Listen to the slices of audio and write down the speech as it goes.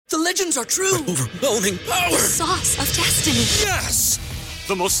The legends are true. Overwhelming power! Sauce of destiny. Yes!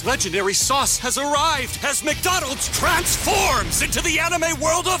 The most legendary sauce has arrived as McDonald's transforms into the anime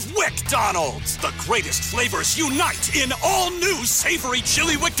world of WickDonald's. The greatest flavors unite in all new savory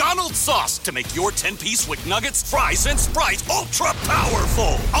chili McDonald's sauce to make your 10-piece Wick Nuggets, fries, and Sprite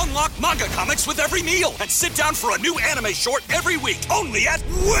ultra-powerful. Unlock manga comics with every meal and sit down for a new anime short every week only at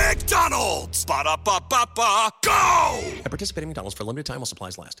WickDonald's. Ba-da-ba-ba-ba, go! At participating McDonald's for a limited time while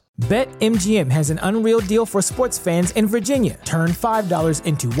supplies last. BetMGM has an unreal deal for sports fans in Virginia. Turn $5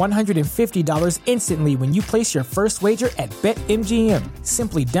 into $150 instantly when you place your first wager at BetMGM.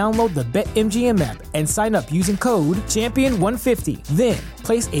 Simply download the BetMGM app and sign up using code Champion150. Then,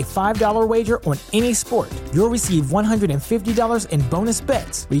 place a $5 wager on any sport. You'll receive $150 in bonus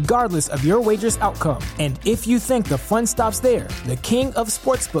bets, regardless of your wager's outcome. And if you think the fun stops there, the King of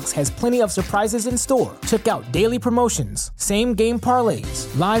Sportsbooks has plenty of surprises in store. Check out daily promotions, same-game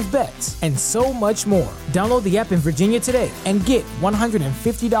parlays, live bets, and so much more. Download the app in Virginia today and get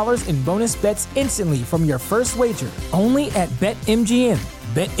 $150 in bonus bets instantly from your first wager. Only at BetMGM.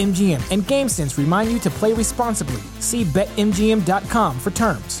 BetMGM and GameSense remind you to play responsibly. See BetMGM.com for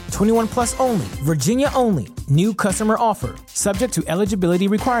terms. 21 plus only. Virginia only. New customer offer. Subject to eligibility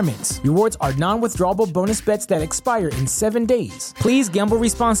requirements. Rewards are non-withdrawable bonus bets that expire in 7 days. Please gamble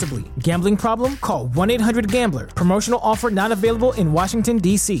responsibly. Gambling problem? Call 1-800-GAMBLER. Promotional offer not available in Washington,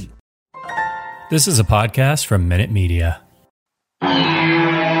 D.C. This is a podcast from Minute Media.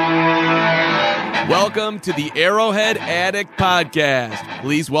 Welcome to the Arrowhead Addict Podcast.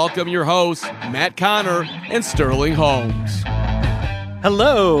 Please welcome your hosts, Matt Connor and Sterling Holmes.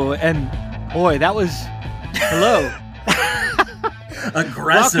 Hello, and boy, that was hello.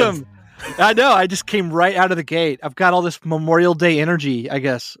 Aggressive. Welcome. I know, I just came right out of the gate. I've got all this Memorial Day energy, I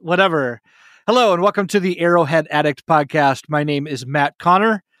guess. Whatever. Hello, and welcome to the Arrowhead Addict Podcast. My name is Matt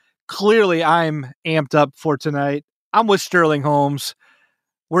Connor. Clearly, I'm amped up for tonight. I'm with Sterling Holmes.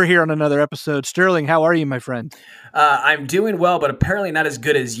 We're here on another episode. Sterling, how are you, my friend? I'm doing well, but apparently not as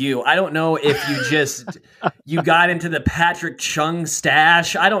good as you. I don't know if you got into the Patrick Chung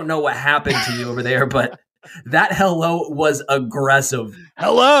stash. I don't know what happened to you over there, but that hello was aggressive.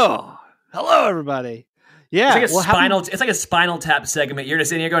 Hello, everybody. Yeah, it's like a Spinal Tap segment. You're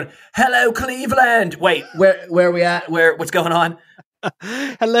just in here going, "Hello, Cleveland." Wait, where are we at? What's going on?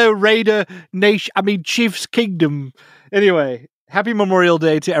 Hello, Raider Nation. Chiefs Kingdom. Anyway. Happy Memorial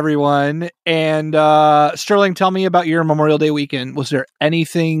Day to everyone. And Sterling, tell me about your Memorial Day weekend. Was there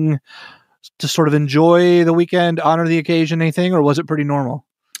anything to sort of enjoy the weekend, honor the occasion, anything, or was it pretty normal?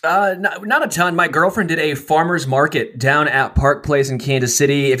 Not a ton. My girlfriend did a farmer's market down at Park Place in Kansas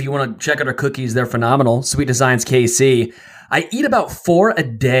City. If you want to check out her cookies, they're phenomenal. Sweet Designs KC. I eat about 4 a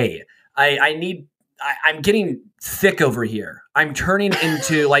day. I'm getting thick over here. I'm turning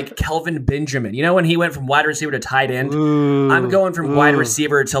into like Kelvin Benjamin. You know when he went from wide receiver to tight end? I'm going from wide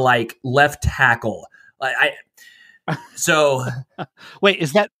receiver to like left tackle. Wait,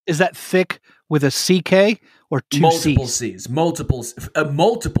 is that thick with a CK or two multiple C's? Multiple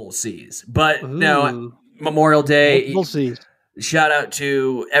C's. But no, Memorial Day. Multiple C's. Shout out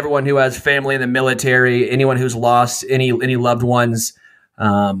to everyone who has family in the military, anyone who's lost any loved ones.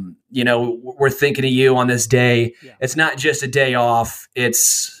 We're thinking of you on this day. Yeah. It's not just a day off.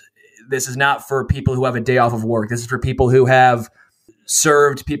 This is not for people who have a day off of work. This is for people who have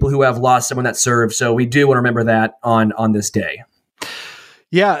served, people who have lost someone that served. So we do want to remember that on this day.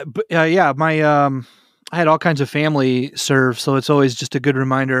 Yeah. I had all kinds of family serve. So it's always just a good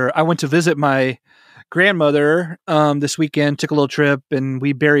reminder. I went to visit my grandmother this weekend, took a little trip, and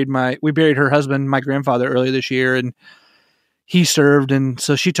we buried her husband, my grandfather, earlier this year. And he served, and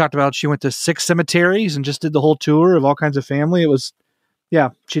so she talked about she went to 6 cemeteries and just did the whole tour of all kinds of family. It was,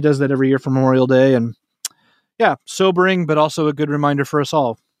 she does that every year for Memorial Day, and sobering, but also a good reminder for us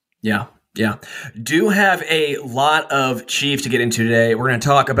all. Yeah. Do have a lot of Chiefs to get into today. We're going to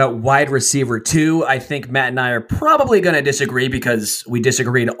talk about wide receiver 2. I think Matt and I are probably going to disagree because we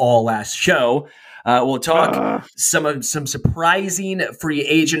disagreed all last show. We'll talk some surprising free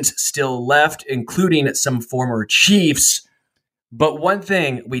agents still left, including some former Chiefs. But one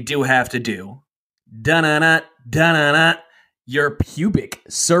thing we do have to do, your pubic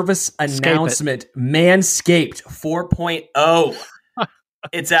service announcement, Manscaped 4.0.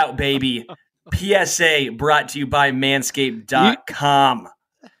 It's out, baby. PSA brought to you by Manscaped.com.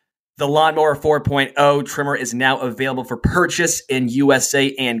 The Lawnmower 4.0 trimmer is now available for purchase in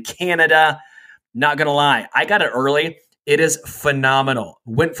USA and Canada. Not going to lie, I got it early. It is phenomenal.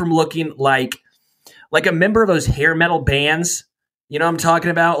 Went from looking like a member of those hair metal bands. You know what I'm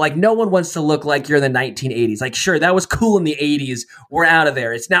talking about? Like, no one wants to look like you're in the 1980s. Like, sure, that was cool in the 80s. We're out of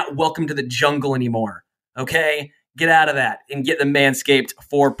there. It's not welcome to the jungle anymore. Okay? Get out of that and get the Manscaped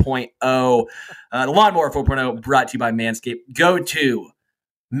 4.0. The Lawnmower 4.0 brought to you by Manscaped. Go to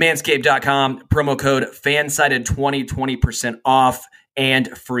manscaped.com, promo code FANSIDED20, 20% off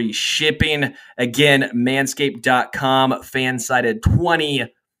and free shipping. Again, manscaped.com, FANSIDED20,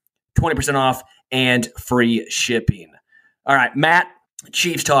 20% off and free shipping. All right, Matt,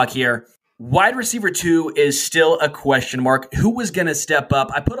 Chiefs talk here. Wide receiver 2 is still a question mark. Who was going to step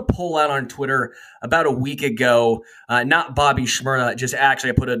up? I put a poll out on Twitter about a week ago. Not Bobby Shmurda, just actually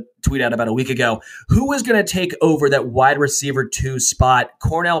I put a tweet out about a week ago. Who was going to take over that wide receiver 2 spot?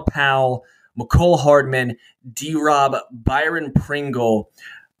 Cornell Powell, Mecole Hardman, D-Rob, Byron Pringle.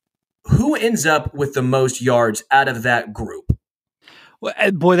 Who ends up with the most yards out of that group? Well,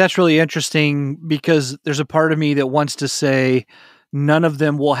 boy, that's really interesting because there's a part of me that wants to say none of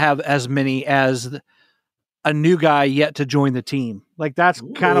them will have as many as a new guy yet to join the team. Like, that's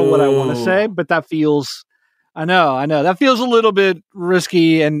kind of what I want to say, but that feels, I know, that feels a little bit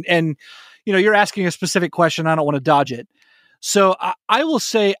risky. And, you know, you're asking a specific question. I don't want to dodge it. So I will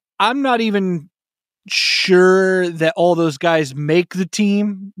say, I'm not even sure that all those guys make the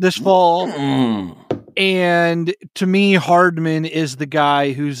team this fall. And to me, Hardman is the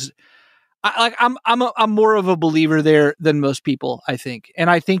guy who's, I'm more of a believer there than most people, I think. And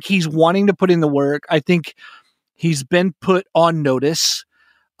I think he's wanting to put in the work. I think he's been put on notice.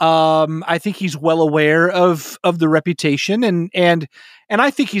 I think he's well aware of the reputation and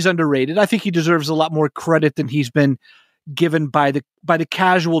I think he's underrated. I think he deserves a lot more credit than he's been given by the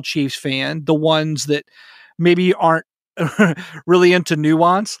casual Chiefs fan, the ones that maybe aren't really into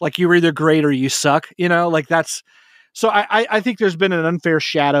nuance. Like, you're either great or you suck, you know, like that's, so I think there's been an unfair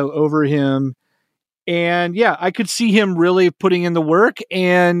shadow over him. And yeah, I could see him really putting in the work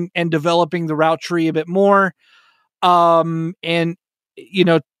and developing the route tree a bit more. And, you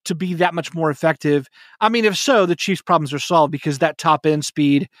know, to be that much more effective. I mean, if so, the Chiefs' problems are solved because that top end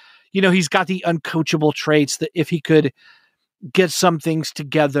speed, you know, he's got the uncoachable traits that if he could get some things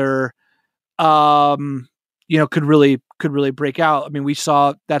together, you know, could really break out. I mean, we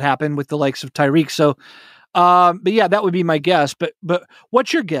saw that happen with the likes of Tyreek. So, but yeah, that would be my guess. But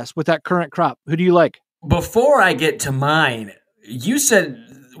what's your guess with that current crop? Who do you like? Before I get to mine, you said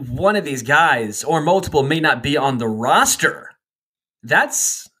one of these guys or multiple may not be on the roster.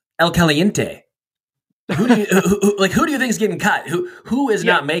 That's El Caliente. Who do you think is getting cut? Who is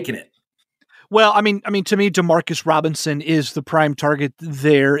not making it? Well, I mean, to me, Demarcus Robinson is the prime target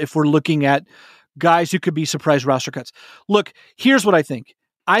there. If we're looking at guys who could be surprise roster cuts. Look, here's what I think.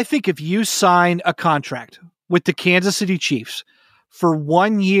 I think if you sign a contract with the Kansas City Chiefs for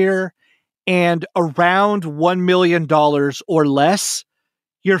 1 year and around $1 million or less,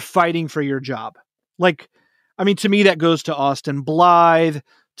 you're fighting for your job. Like, I mean, to me, that goes to Austin Blythe.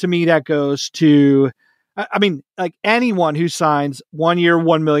 To me, that goes to, I mean, like anyone who signs 1 year,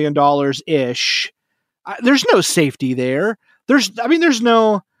 $1 million ish, there's no safety there. There's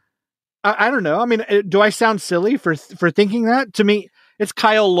no, I don't know. I mean, do I sound silly for thinking that? To me, it's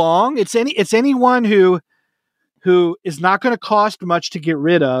Kyle Long. It's anyone who is not going to cost much to get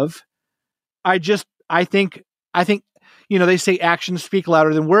rid of. I think, you know, they say actions speak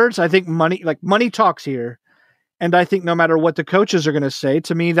louder than words. I think money talks here. And I think no matter what the coaches are going to say,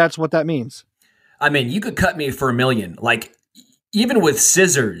 to me, that's what that means. I mean, you could cut me for $1 million. Like, even with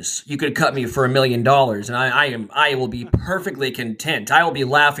scissors, you could cut me for $1 million, and I will be perfectly content. I will be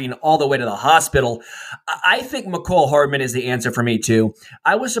laughing all the way to the hospital. I think Mecole Hardman is the answer for me too.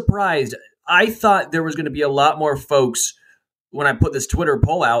 I was surprised. I thought there was going to be a lot more folks when I put this Twitter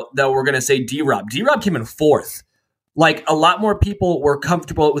poll out that were going to say D-Rob. D-Rob came in 4th. Like, a lot more people were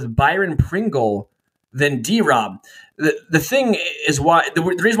comfortable with Byron Pringle than D-Rob. The thing is why the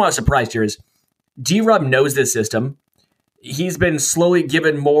reason why I was surprised here is D-Rob knows this system. He's been slowly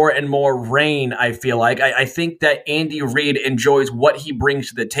given more and more reign, I feel like. I think that Andy Reid enjoys what he brings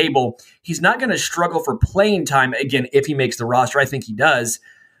to the table. He's not going to struggle for playing time, again, if he makes the roster. I think he does.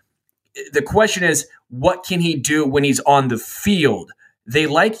 The question is, what can he do when he's on the field? They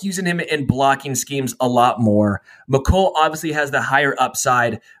like using him in blocking schemes a lot more. Mecole obviously has the higher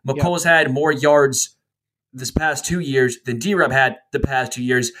upside. Mecole's had more yards this past 2 years than D-Rob had the past 2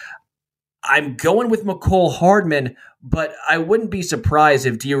 years. I'm going with Mecole Hardman, but I wouldn't be surprised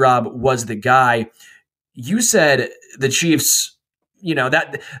if D-Rob was the guy. You said the Chiefs, you know,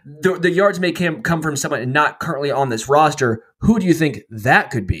 that the yards may come from someone not currently on this roster. Who do you think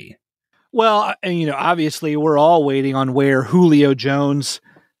that could be? Well, you know, obviously we're all waiting on where Julio Jones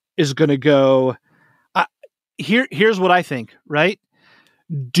is going to go. here's what I think, right?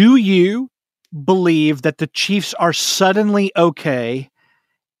 Do you believe that the Chiefs are suddenly okay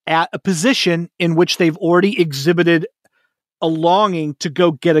at a position in which they've already exhibited a longing to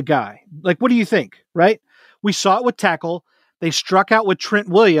go get a guy? Like, what do you think, right? We saw it with tackle. They struck out with Trent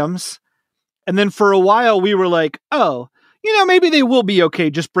Williams. And then for a while we were like, oh, maybe they will be okay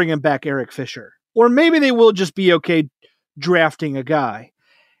just bringing back Eric Fisher. Or maybe they will just be okay drafting a guy.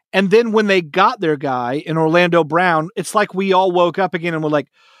 And then when they got their guy in Orlando Brown, it's like we all woke up again and were like,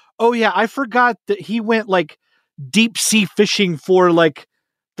 oh yeah, I forgot that he went like deep sea fishing for like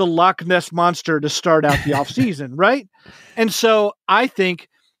the Loch Ness Monster to start out the offseason, right? And so I think,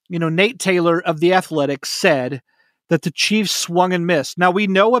 Nate Taylor of The Athletic said that the Chiefs swung and missed. Now we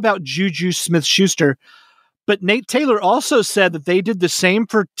know about Juju Smith-Schuster, but Nate Taylor also said that they did the same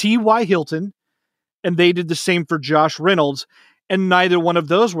for T.Y. Hilton and they did the same for Josh Reynolds, and neither one of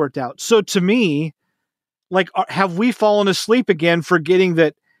those worked out. So to me, like, have we fallen asleep again, forgetting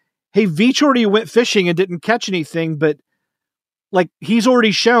that, hey, Veach already went fishing and didn't catch anything, but like he's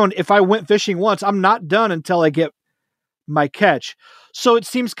already shown if I went fishing once, I'm not done until I get my catch. So it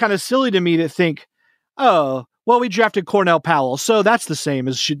seems kind of silly to me to think, oh, well, we drafted Cornell Powell, so that's the same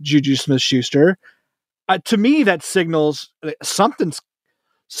as Juju Smith-Schuster. To me, that signals something's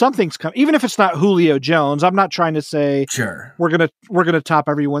coming. Even if it's not Julio Jones, I'm not trying to say sure we're gonna top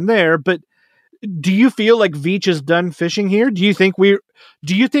everyone there. But do you feel like Veach is done fishing here? Do you think we're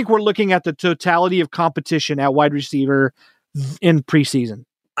looking at the totality of competition at wide receiver in preseason?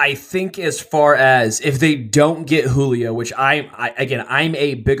 I think as far as if they don't get Julio, which I'm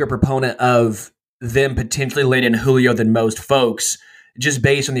a bigger proponent of them potentially landing Julio than most folks, just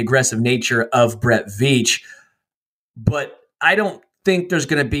based on the aggressive nature of Brett Veach. But I don't think there's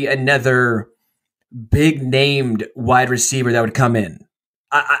going to be another big named wide receiver that would come in.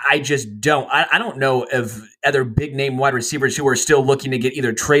 I just don't. I don't know of other big name wide receivers who are still looking to get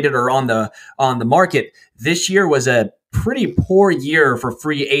either traded or on the market. This year was a pretty poor year for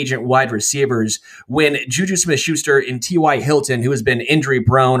free agent wide receivers when Juju Smith-Schuster and T.Y. Hilton, who has been injury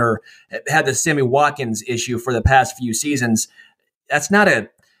prone or had the Sammy Watkins issue for the past few seasons, that's not a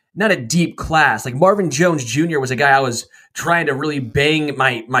deep class. Like Marvin Jones Jr. was a guy I was trying to really bang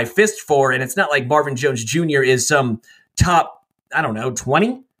my fist for, and it's not like Marvin Jones Jr. is some top,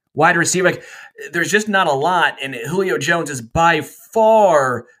 20 wide receiver. Like, there's just not a lot, and Julio Jones is by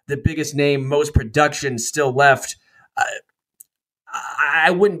far the biggest name, most production still left.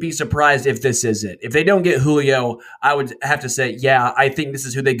 I wouldn't be surprised if this is it. If they don't get Julio, I would have to say, yeah, I think this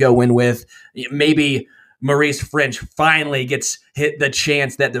is who they go in with. Maybe Maurice French finally gets hit the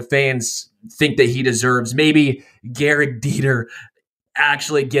chance that the fans think that he deserves. Maybe Garrett Dieter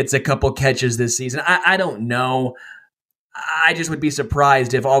actually gets a couple catches this season. I don't know. I just would be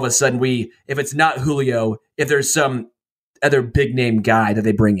surprised if all of a sudden if it's not Julio, if there's some other big name guy that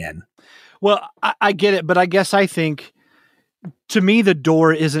they bring in. Well, I get it, but I guess I think, to me, the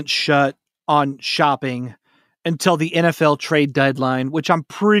door isn't shut on shopping until the NFL trade deadline, which I'm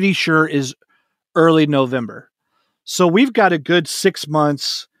pretty sure is early November. So we've got a good 6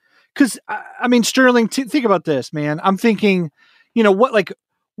 months. Because, Sterling, think about this, man. I'm thinking, what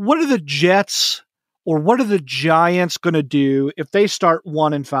are the Jets or what are the Giants going to do if they start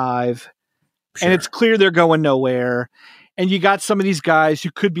 1-5 and it's clear they're going nowhere? And you got some of these guys who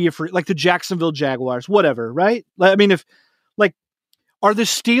could be like the Jacksonville Jaguars, whatever, right? Are the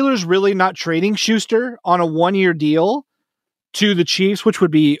Steelers really not trading Schuster on a 1-year deal to the Chiefs, which would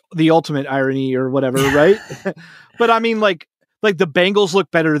be the ultimate irony or whatever, right? But the Bengals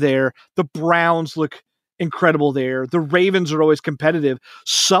look better there. The Browns look incredible there. The Ravens are always competitive.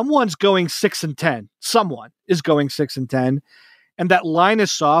 Someone's going 6-10. Someone is going 6-10. And that line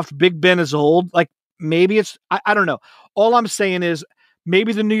is soft. Big Ben is old. Like, maybe it's, I don't know. All I'm saying is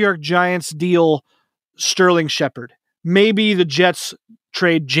maybe the New York Giants deal Sterling Shepard. Maybe the Jets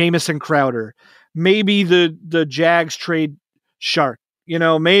trade Jamison Crowder. Maybe the Jags trade Shark.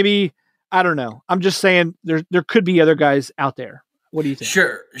 Maybe, I don't know. I'm just saying there could be other guys out there. What do you think?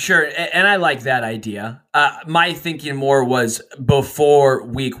 Sure. And I like that idea. My thinking more was before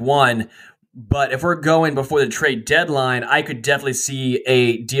week 1. But if we're going before the trade deadline, I could definitely see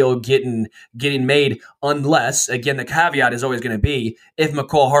a deal getting made, unless, again, the caveat is always going to be if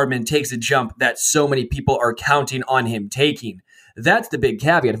McCall Hardman takes a jump that so many people are counting on him taking. That's the big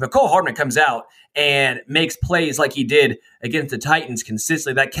caveat. If McCall Hardman comes out and makes plays like he did against the Titans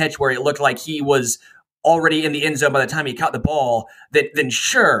consistently, that catch where it looked like he was already in the end zone by the time he caught the ball, then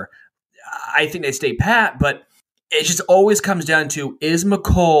sure, I think they stay pat, but it just always comes down to, is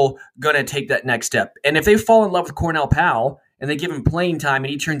McCall going to take that next step? And if they fall in love with Cornell Powell and they give him playing time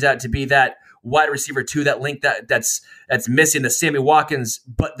and he turns out to be that wide receiver 2, that link that's missing, the Sammy Watkins,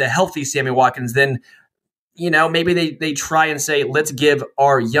 but the healthy Sammy Watkins, then maybe they try and say, let's give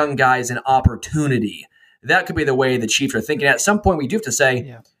our young guys an opportunity. That could be the way the Chiefs are thinking. At some point, we do have to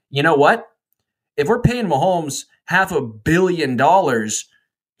say, you know what? If we're paying Mahomes $500 million,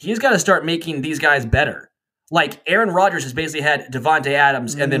 he's got to start making these guys better. Like Aaron Rodgers has basically had Devontae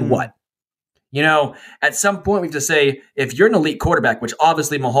Adams, and then what? At some point, we have to say, if you're an elite quarterback, which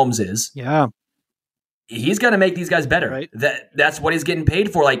obviously Mahomes is, he's got to make these guys better. Right. That's what he's getting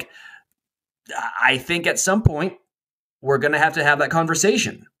paid for. Like, I think at some point, we're going to have that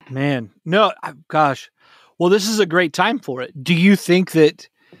conversation. Man, no, gosh. Well, this is a great time for it. Do you think that,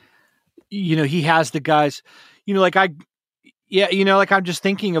 he has the guys, I'm just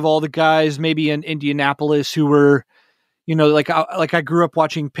thinking of all the guys maybe in Indianapolis who were, I grew up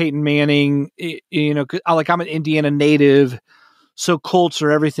watching Peyton Manning, I'm an Indiana native, so Colts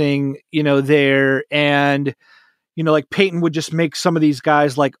are everything, there. And, Peyton would just make some of these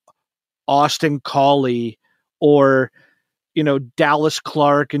guys like Austin Collie or, Dallas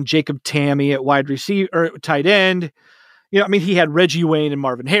Clark and Jacob Tamme at wide receiver or tight end. He had Reggie Wayne and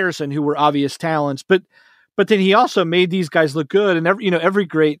Marvin Harrison, who were obvious talents, but then he also made these guys look good. And every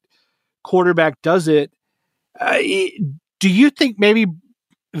great quarterback does it. Do you think maybe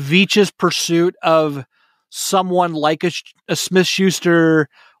Veach's pursuit of someone like a Smith-Schuster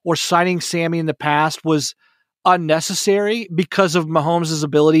or signing Sammy in the past was unnecessary because of Mahomes'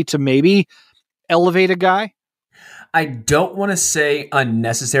 ability to maybe elevate a guy? I don't want to say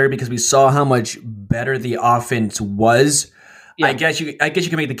unnecessary because we saw how much better the offense was. Yeah. I guess you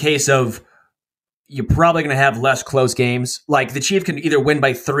can make the case of you're probably going to have less close games. Like the Chiefs can either win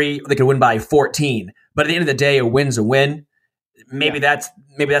by 3 or they can win by 14. But at the end of the day, a win's a win. Maybe that's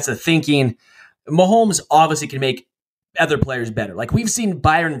the thinking. Mahomes obviously can make other players better. Like we've seen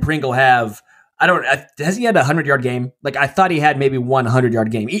Byron Pringle have. Has he had a 100-yard game? Like I thought he had maybe one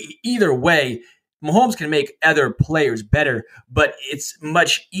 100-yard game. Either way, Mahomes can make other players better, but it's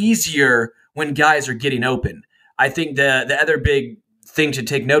much easier when guys are getting open. I think the other big thing to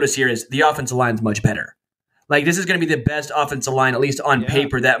take notice here is the offensive line is much better. Like this is going to be the best offensive line, at least on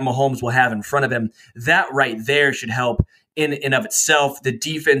paper, that Mahomes will have in front of him. That right there should help in and of itself. The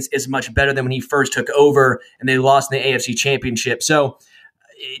defense is much better than when he first took over and they lost in the AFC Championship. So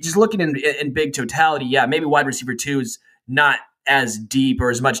just looking in big totality, maybe wide receiver 2 is not as deep or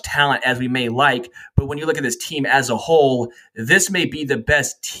as much talent as we may like. But when you look at this team as a whole, this may be the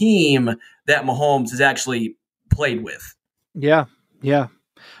best team that Mahomes has actually played with. Yeah.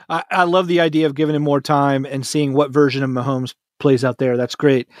 I love the idea of giving him more time and seeing what version of Mahomes plays out there. That's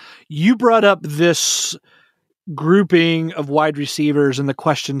great. You brought up this grouping of wide receivers and the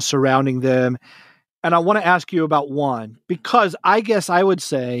questions surrounding them. And I want to ask you about one, because I guess I would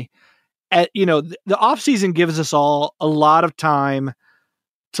say, the offseason gives us all a lot of time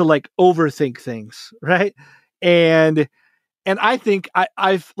to like overthink things, right? And I think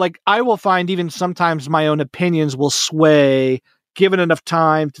I will find even sometimes my own opinions will sway given enough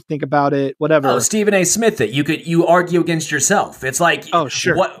time to think about it, whatever. Oh, Stephen A. Smith, you argue against yourself. It's like,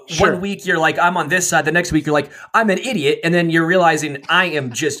 sure. 1 week you're like, I'm on this side. The next week you're like, I'm an idiot. And then you're realizing I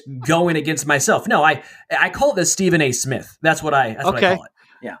am just going against myself. No, I call it the Stephen A. Smith. That's what I call it.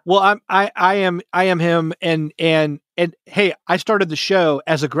 Yeah. Well, I am him. And hey, I started the show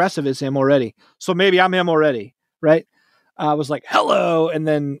as aggressive as him already. So maybe I'm him already. Right. I was like, hello. And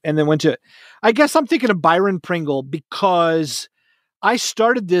then went to it. I guess I'm thinking of Byron Pringle because I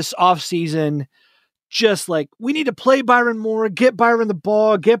started this offseason just like, we need to play Byron more, get Byron the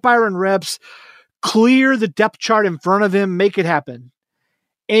ball, get Byron reps, clear the depth chart in front of him, make it happen.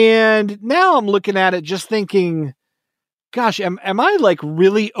 And now I'm looking at it just thinking, gosh, am I like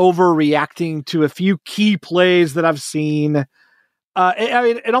really overreacting to a few key plays that I've seen?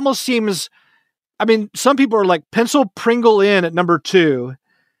 It almost seems, some people are like, pencil Pringle in at number 2.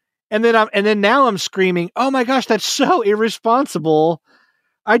 And then now I'm screaming, oh my gosh, that's so irresponsible.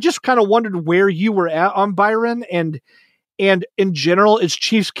 I just kind of wondered where you were at on Byron and in general, is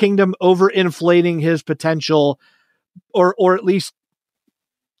Chiefs Kingdom overinflating his potential or at least,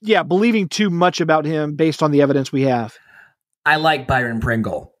 believing too much about him based on the evidence we have? I like Byron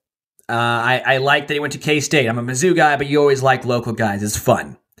Pringle. I like that he went to K-State. I'm a Mizzou guy, but you always like local guys. It's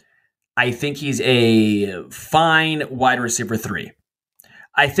fun. I think he's a fine wide receiver 3.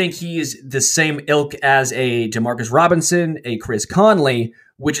 I think he's the same ilk as a Demarcus Robinson, a Chris Conley,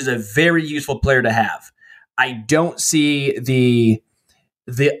 which is a very useful player to have. I don't see the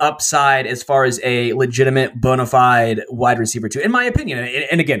upside as far as a legitimate bona fide wide receiver 2, in my opinion.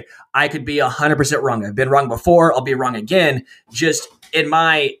 And again, I could be 100% wrong. I've been wrong before. I'll be wrong again. Just in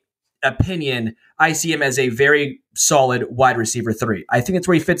my opinion, I see him as a very solid wide receiver 3. I think that's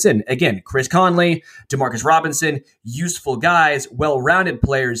where he fits in. Again, Chris Conley, Demarcus Robinson, useful guys, well-rounded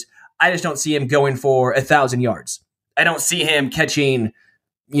players. I just don't see him going for 1,000 yards. I don't see him catching,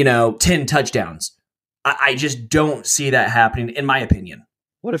 10 touchdowns. I just don't see that happening, in my opinion.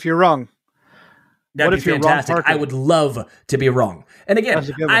 What if you're wrong? That'd be fantastic. I would love to be wrong. And again,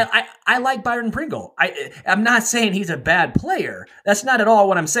 I like Byron Pringle. I'm not saying he's a bad player. That's not at all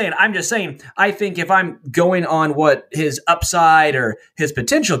what I'm saying. I'm just saying I think if I'm going on what his upside or his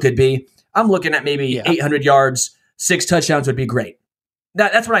potential could be, I'm looking at maybe 800 yards, 6 touchdowns would be great.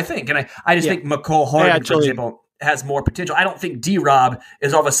 That's what I think. And I just think McCole Hardman, for example, has more potential. I don't think D-Rob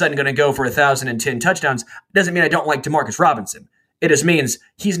is all of a sudden going to go for 1,010 touchdowns. Doesn't mean I don't like Demarcus Robinson. It just means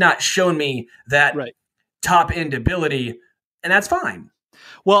he's not shown me that top-end ability, and that's fine.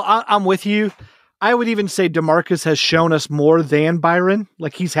 Well, I'm with you. I would even say DeMarcus has shown us more than Byron.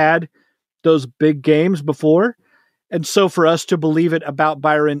 Like, he's had those big games before. And so for us to believe it about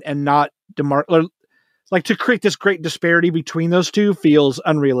Byron and not DeMarcus, like to create this great disparity between those two feels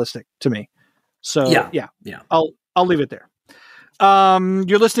unrealistic to me. So, yeah. I'll leave it there.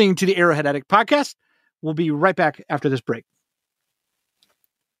 You're listening to the Arrowhead Addict podcast. We'll be right back after this break.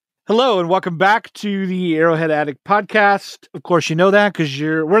 Hello and welcome back to the Arrowhead Addict podcast. Of course, you know that because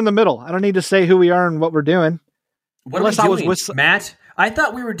we're in the middle. I don't need to say who we are and what we're doing. What are we doing, Matt? I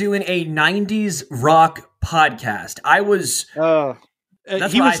thought we were doing a 90s rock podcast.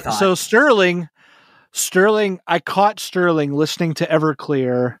 That's what I thought. So Sterling, I caught Sterling listening to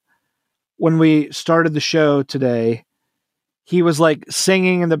Everclear when we started the show today. He was like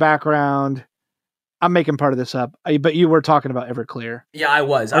singing in the background. I'm making part of this up, but you were talking about Everclear. Yeah, I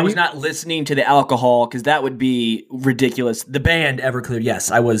was. I was not listening to the alcohol because that would be ridiculous. The band Everclear, yes,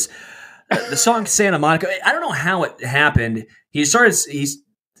 I was. The song Santa Monica, I don't know how it happened.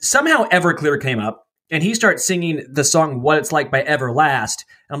 Somehow Everclear came up and he started singing the song What It's Like by Everlast.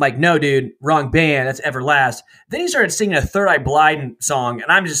 And I'm like, no, dude, wrong band. That's Everlast. Then he started singing a Third Eye Blind song.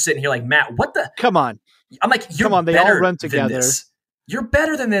 And I'm just sitting here like, Matt, what the? Come on. I'm like, come on. They all run together. You're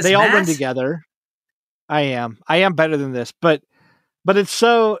better than this, They Matt. all run together. I am better than this, but it's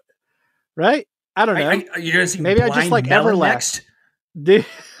so right. I don't know. You're gonna sing maybe Blind I just like Everlast.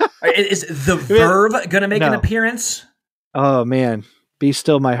 Is the Verve gonna make an appearance? Oh man, Be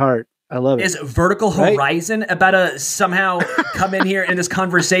Still My Heart. I love it. Is Vertical Horizon about to somehow come in here in this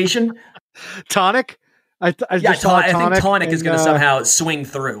conversation? Tonic. I think Tonic is going to somehow swing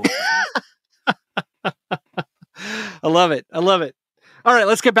through. I love it. All right,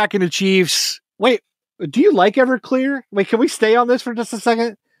 let's get back into Chiefs. Wait. Do you like Everclear? Wait, can we stay on this for just a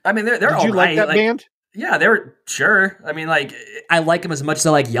second? I mean, they're all Did you like that band? Yeah, they're sure. I mean, like, I like them as much as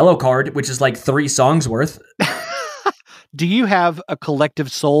I like Yellow Card, which is like 3 songs worth. Do you have a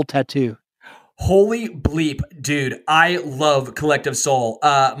Collective Soul tattoo? Holy bleep, dude. I love Collective Soul.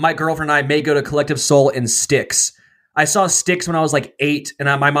 My girlfriend and I may go to Collective Soul in Styx. I saw Styx when I was like 8, and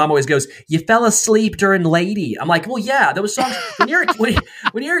my mom always goes, "You fell asleep during Lady." I'm like, well, yeah, those songs. When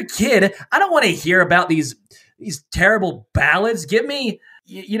you're a kid, I don't want to hear about these terrible ballads. Give me,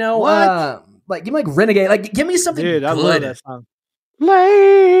 give me like Renegade. Like, give me something good. I love that song.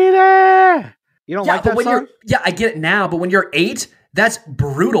 Lady, you don't like that song? I get it now, but when you're 8, that's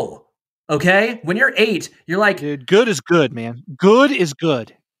brutal. Okay, when you're 8, you're like, dude, good is good, man. Good is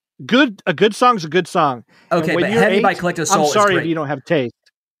good. A good song's a good song. Okay, but Heavy by Collective Soul. I'm sorry is if you don't have taste.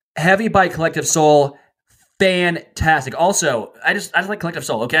 Heavy by Collective Soul, fantastic. Also, I just like Collective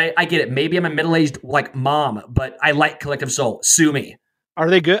Soul. Okay, I get it. Maybe I'm a middle-aged like mom, but I like Collective Soul. Sue me. Are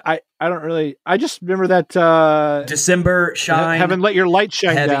they good? I don't really. I just remember that December Shine. Haven't Let Your Light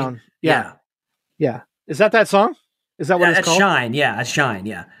Shine Heavy. Down. Yeah. Is that song? Is that what it's called? Shine. Yeah, that's Shine.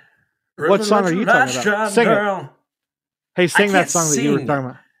 Yeah. What song are you talking about? Sing it. Hey, sing that song that you were talking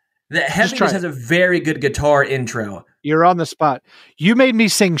about. The Heavy just has a very good guitar intro. You're on the spot. You made me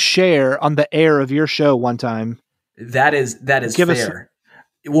sing Cher on the air of your show one time. That is fair.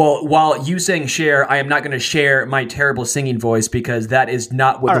 Well, while you sing Cher, I am not going to share my terrible singing voice because that is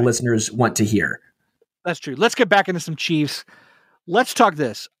not what the listeners want to hear. That's true. Let's get back into some Chiefs. Let's talk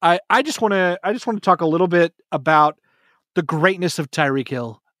this. I just want to talk a little bit about the greatness of Tyreek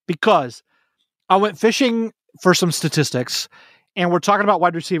Hill because I went fishing for some statistics. And we're talking about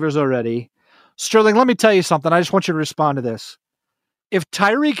wide receivers already. Sterling, let me tell you something. I just want you to respond to this. If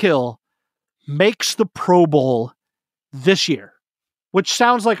Tyreek Hill makes the Pro Bowl this year, which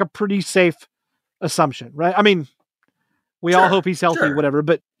sounds like a pretty safe assumption, right? I mean, we all hope he's healthy, whatever,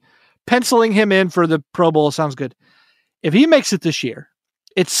 but penciling him in for the Pro Bowl sounds good. If he makes it this year,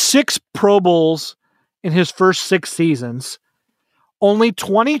 it's 6 Pro Bowls in his first 6 seasons. Only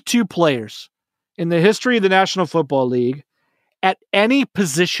 22 players in the history of the National Football League at any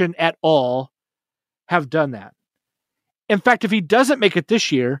position at all have done that. In fact, if he doesn't make it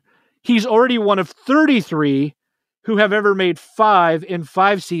this year, he's already one of 33 who have ever made 5 in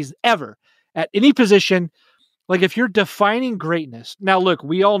 5 seasons ever at any position. Like, if you're defining greatness, now look,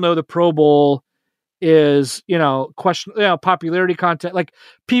 we all know the Pro Bowl is, popularity content. Like,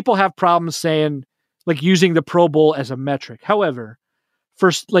 people have problems saying, like, using the Pro Bowl as a metric. However,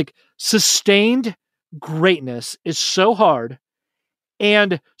 first, like, sustained greatness is so hard,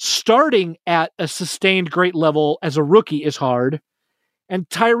 and starting at a sustained great level as a rookie is hard. And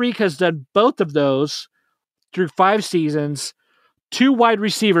Tyreek has done both of those through 5 seasons, 2 wide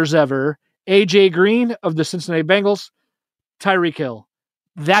receivers ever, AJ Green of the Cincinnati Bengals, Tyreek Hill.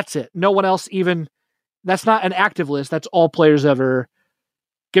 That's it. No one else even. That's not an active list. That's all players ever.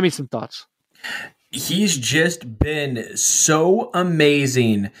 Give me some thoughts. He's just been so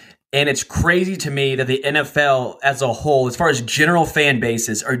amazing. And it's crazy to me that the NFL as a whole, as far as general fan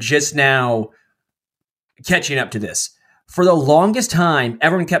bases, are just now catching up to this. For the longest time,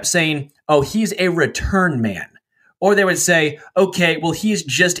 everyone kept saying, oh, he's a return man. Or they would say, okay, well, he's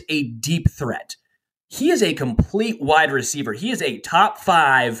just a deep threat. He is a complete wide receiver. He is a top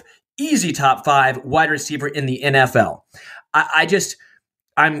 5, easy top 5 wide receiver in the NFL.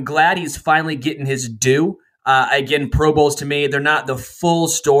 I'm glad he's finally getting his due. Again, Pro Bowls to me, they're not the full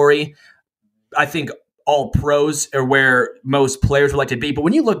story. I think all pros are where most players would like to be. But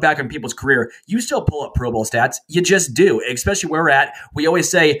when you look back on people's career, you still pull up Pro Bowl stats. You just do, especially where we're at. We always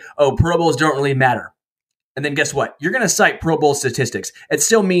say, oh, Pro Bowls don't really matter. And then guess what? You're going to cite Pro Bowl statistics. It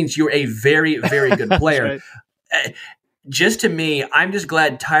still means you're a very, very good player. Right. Just to me, I'm just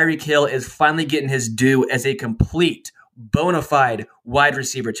glad Tyreek Hill is finally getting his due as a complete, bona fide wide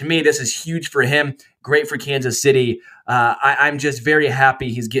receiver. To me, this is huge for him. Great for Kansas City. I'm just very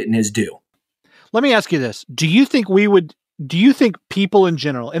happy he's getting his due. Let me ask you this. Do you think people in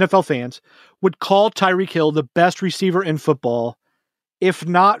general, NFL fans, would call Tyreek Hill the best receiver in football if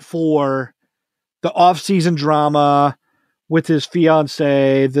not for the offseason drama with his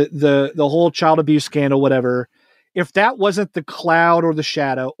fiance, the whole child abuse scandal, whatever? If that wasn't the cloud or the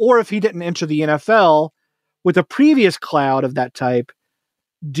shadow, or if he didn't enter the NFL with a previous cloud of that type,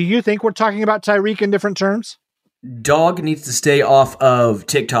 do you think we're talking about Tyreek in different terms? Dog needs to stay off of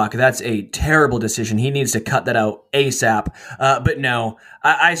TikTok. That's a terrible decision. He needs to cut that out ASAP. But no,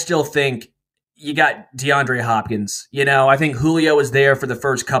 I still think you got DeAndre Hopkins. I think Julio is there for the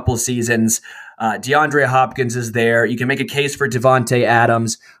first couple seasons. DeAndre Hopkins is there. You can make a case for Devontae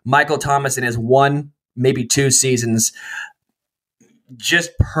Adams. Michael Thomas in his 1, maybe 2 seasons. Just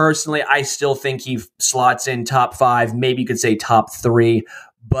personally, I still think he slots in top 5. Maybe you could say top 3.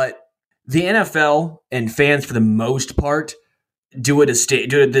 But the NFL and fans, for the most part, do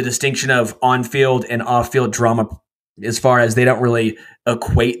the distinction of on-field and off-field drama, as far as they don't really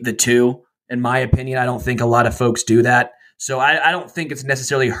equate the two. In my opinion, I don't think a lot of folks do that. So I don't think it's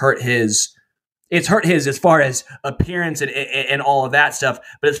necessarily hurt his. It's hurt his as far as appearance and all of that stuff.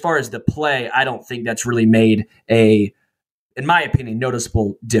 But as far as the play, I don't think that's really made a, in my opinion,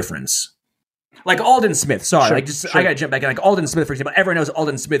 noticeable difference. Like Aldon Smith, sorry. Sure. I got to jump back in. Like Aldon Smith, for example, everyone knows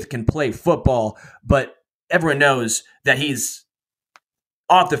Aldon Smith can play football, but everyone knows that he's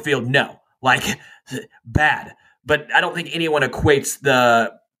off the field. No, like bad. But I don't think anyone equates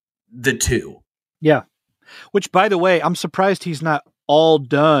the two. Yeah. Which, by the way, I'm surprised he's not all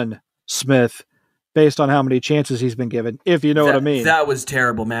done Smith based on how many chances he's been given, if you know what I mean. That was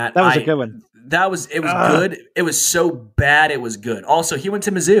terrible, Matt. That was a good one. It was good. It was so bad it was good. Also, he went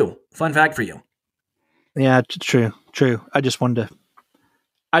to Mizzou. Fun fact for you. Yeah, true. I just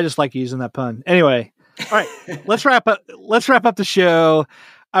like using that pun. Anyway, all right, let's wrap up the show.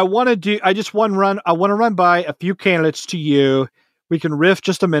 I want to run by a few candidates to you. We can riff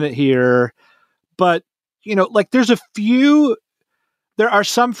just a minute here, but there are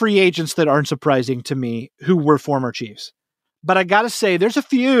some free agents that aren't surprising to me who were former Chiefs, but I got to say there's a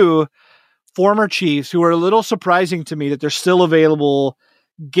few former Chiefs who are a little surprising to me that they're still available,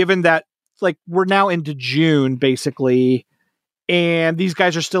 given that we're now into June basically, and these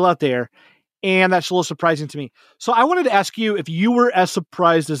guys are still out there. And that's a little surprising to me. So I wanted to ask you if you were as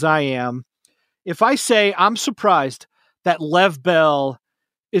surprised as I am. If I say I'm surprised that Lev Bell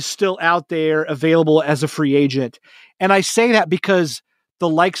is still out there available as a free agent, and I say that because the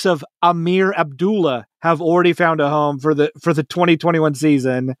likes of Amir Abdullah have already found a home for the 2021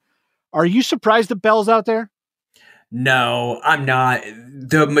 season. Are you surprised that Bell's out there? No, I'm not.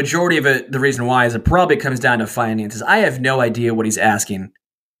 The majority of it, the reason why is it probably comes down to finances. I have no idea what he's asking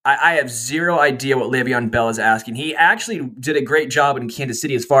I have zero idea what Le'Veon Bell is asking. He actually did a great job in Kansas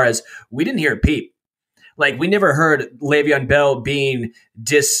City as far as we didn't hear a peep. Like, we never heard Le'Veon Bell being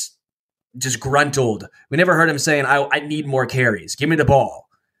disgruntled. We never heard him saying, I need more carries. Give me the ball.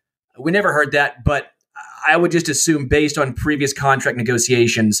 We never heard that, but I would just assume based on previous contract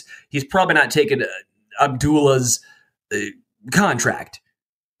negotiations, he's probably not taking Abdullah's contract.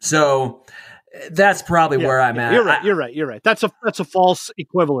 So that's probably where I'm at. You're right. That's a false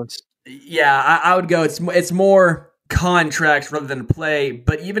equivalence. Yeah, I would go. It's more contracts rather than play.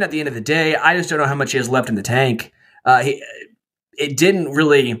 But even at the end of the day, I just don't know how much he has left in the tank. It didn't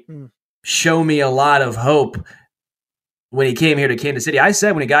really show me a lot of hope when he came here to Kansas City. I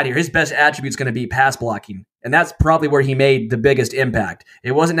said when he got here, his best attribute is going to be pass blocking. And that's probably where he made the biggest impact.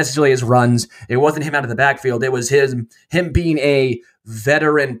 It wasn't necessarily his runs. It wasn't him out of the backfield. It was him being a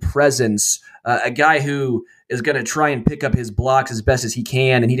veteran presence, a guy who is going to try and pick up his blocks as best as he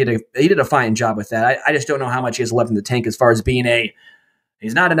can. And he did a fine job with that. I just don't know how much he has left in the tank as far as being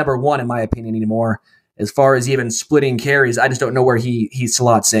he's not a number one in my opinion anymore. As far as even splitting carries, I just don't know where he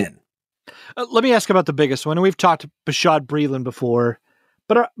slots in. Let me ask about the biggest one. And we've talked to Bashaud Breeland before,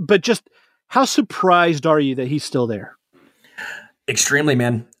 but just how surprised are you that he's still there? Extremely,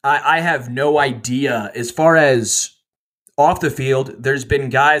 man. I have no idea. As far as off the field, there's been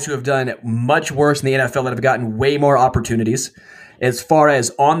guys who have done much worse in the NFL that have gotten way more opportunities. As far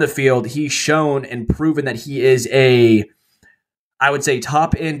as on the field, he's shown and proven that he is I would say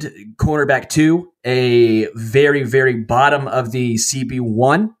top-end cornerback 2, a very, very bottom of the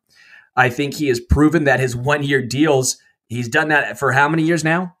CB1. I think he has proven that his one-year deals, he's done that for how many years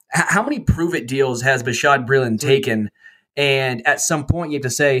now? How many prove-it deals has Bashaud Breeland taken? And at some point, you have to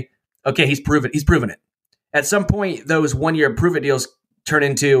say, okay, he's proven it. At some point, those one-year prove-it deals turn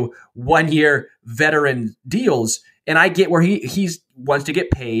into one-year veteran deals. And I get where he wants to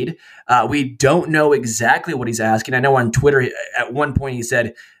get paid. We don't know exactly what he's asking. I know on Twitter at one point he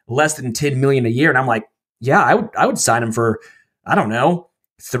said less than $10 million a year. And I'm like, yeah, I would sign him for, I don't know,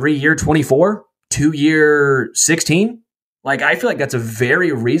 3-year 24, 2-year 16. Like, I feel like that's a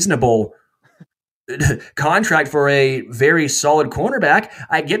very reasonable contract for a very solid cornerback.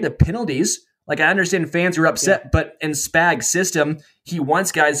 I get the penalties. Like, I understand fans are upset, but in Spag's system, he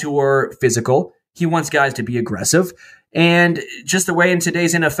wants guys who are physical. He wants guys to be aggressive. And just the way in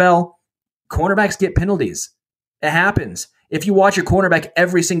today's NFL, cornerbacks get penalties. It happens. If you watch a cornerback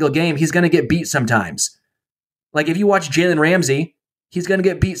every single game, he's going to get beat sometimes. Like, if you watch Jalen Ramsey, he's going to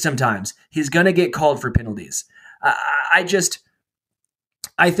get beat sometimes. He's going to get called for penalties. I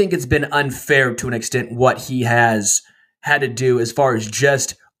think it's been unfair to an extent what he has had to do as far as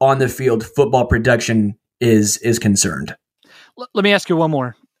just on the field football production is concerned. Let me ask you one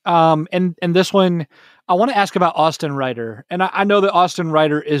more. And this one, I want to ask about Austin Reiter. And I know that Austin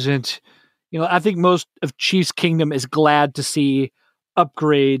Reiter isn't, I think most of Chiefs Kingdom is glad to see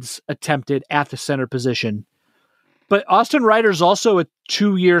upgrades attempted at the center position. But Austin Reiter is also a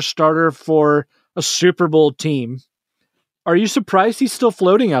 2-year starter for a Super Bowl team. Are you surprised he's still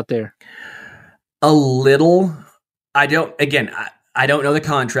floating out there? A little. I don't know the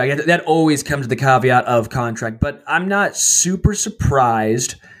contract. That always comes to the caveat of contract, but I'm not super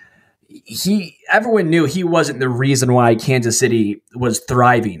surprised. Everyone knew he wasn't the reason why Kansas City was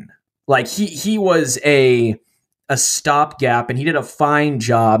thriving. Like, he was a stopgap, and he did a fine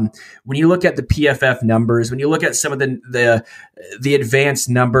job. When you look at the PFF numbers, when you look at some of the advanced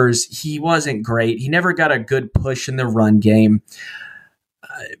numbers, he wasn't great. He never got a good push in the run game.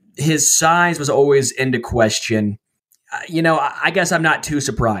 His size was always into question. I guess I'm not too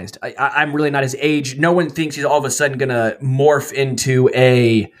surprised. I'm really not his age. No one thinks he's all of a sudden going to morph into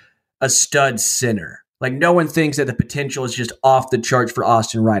a stud center. Like, no one thinks that the potential is just off the charts for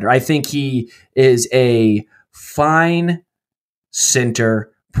Austin Reiter. I think he is a fine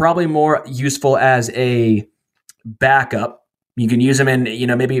center, probably more useful as a backup. You can use him in,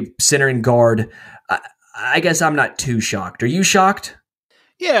 maybe center and guard. I guess I'm not too shocked. Are you shocked?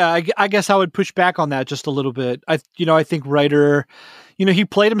 Yeah, I guess I would push back on that just a little bit. I think Reiter, he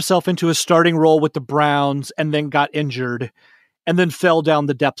played himself into a starting role with the Browns and then got injured and then fell down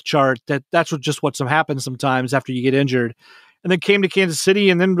the depth chart. That's what happens sometimes after you get injured. And then came to Kansas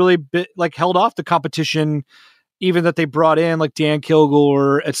City and then really held off the competition, even that they brought in like Dan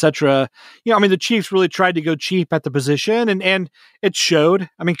Kilgore, etc. The Chiefs really tried to go cheap at the position and it showed.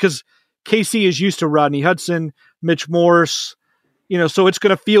 Because KC is used to Rodney Hudson, Mitch Morse, so it's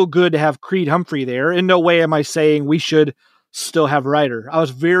going to feel good to have Creed Humphrey there. In no way am I saying we should still have Reiter. I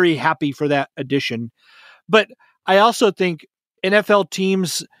was very happy for that addition. But I also think NFL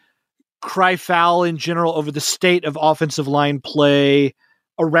teams cry foul in general over the state of offensive line play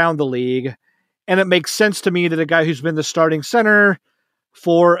around the league. And it makes sense to me that a guy who's been the starting center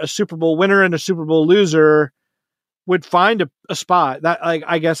for a Super Bowl winner and a Super Bowl loser would find a spot. That, like,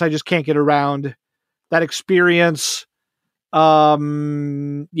 I guess I just can't get around that experience.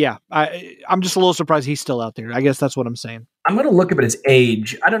 I'm just a little surprised he's still out there. I guess that's what I'm saying. I'm going to look up at his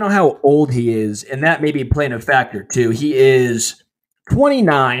age. I don't know how old he is, and that may be playing a factor too. He is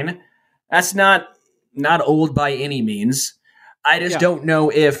 29. That's not old by any means. I just don't know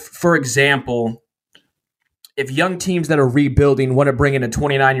if, for example, if young teams that are rebuilding want to bring in a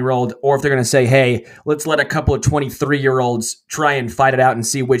 29-year-old, or if they're going to say, hey, let's let a couple of 23-year-olds try and fight it out and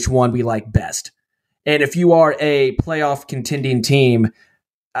see which one we like best. And if you are a playoff contending team,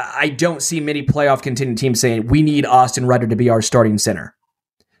 I don't see many playoff contending teams saying, we need Austin Reiter to be our starting center.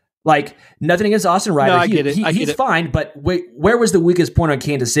 Like, nothing against Austin Reiter. No, I get it. He's fine, but where was the weakest point on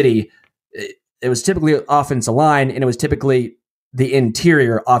Kansas City? It was typically offensive line, and it was typically the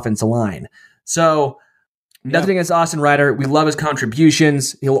interior offensive line. So nothing against Austin Reiter. We love his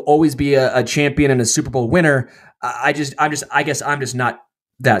contributions. He'll always be a champion and a Super Bowl winner. I guess I'm just not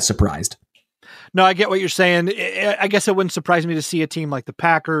that surprised. No, I get what you're saying. I guess it wouldn't surprise me to see a team like the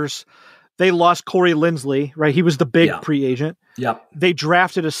Packers. They lost Corey Linsley, right? He was the big free agent. Yep. They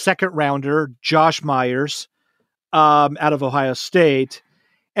drafted a second rounder, Josh Myers, out of Ohio State.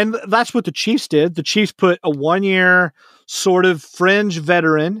 And that's what the Chiefs did. The Chiefs put a 1-year sort of fringe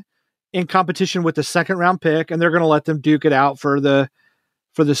veteran in competition with the second round pick, and they're going to let them duke it out for the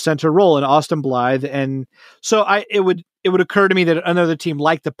center role in Austin Blythe. And so it would occur to me that another team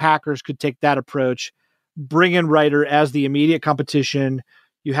like the Packers could take that approach, bring in Reiter as the immediate competition.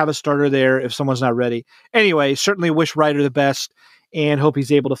 You have a starter there if someone's not ready. Anyway, certainly wish Reiter the best and hope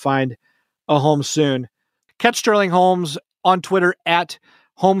he's able to find a home soon. Catch Sterling Holmes on Twitter at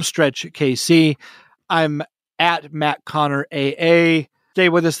HomestretchKC. I'm at Matt Connor AA. Stay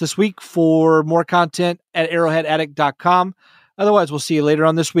with us this week for more content at arrowheadaddict.com. Otherwise, we'll see you later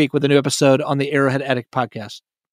on this week with a new episode on the Arrowhead Addict podcast.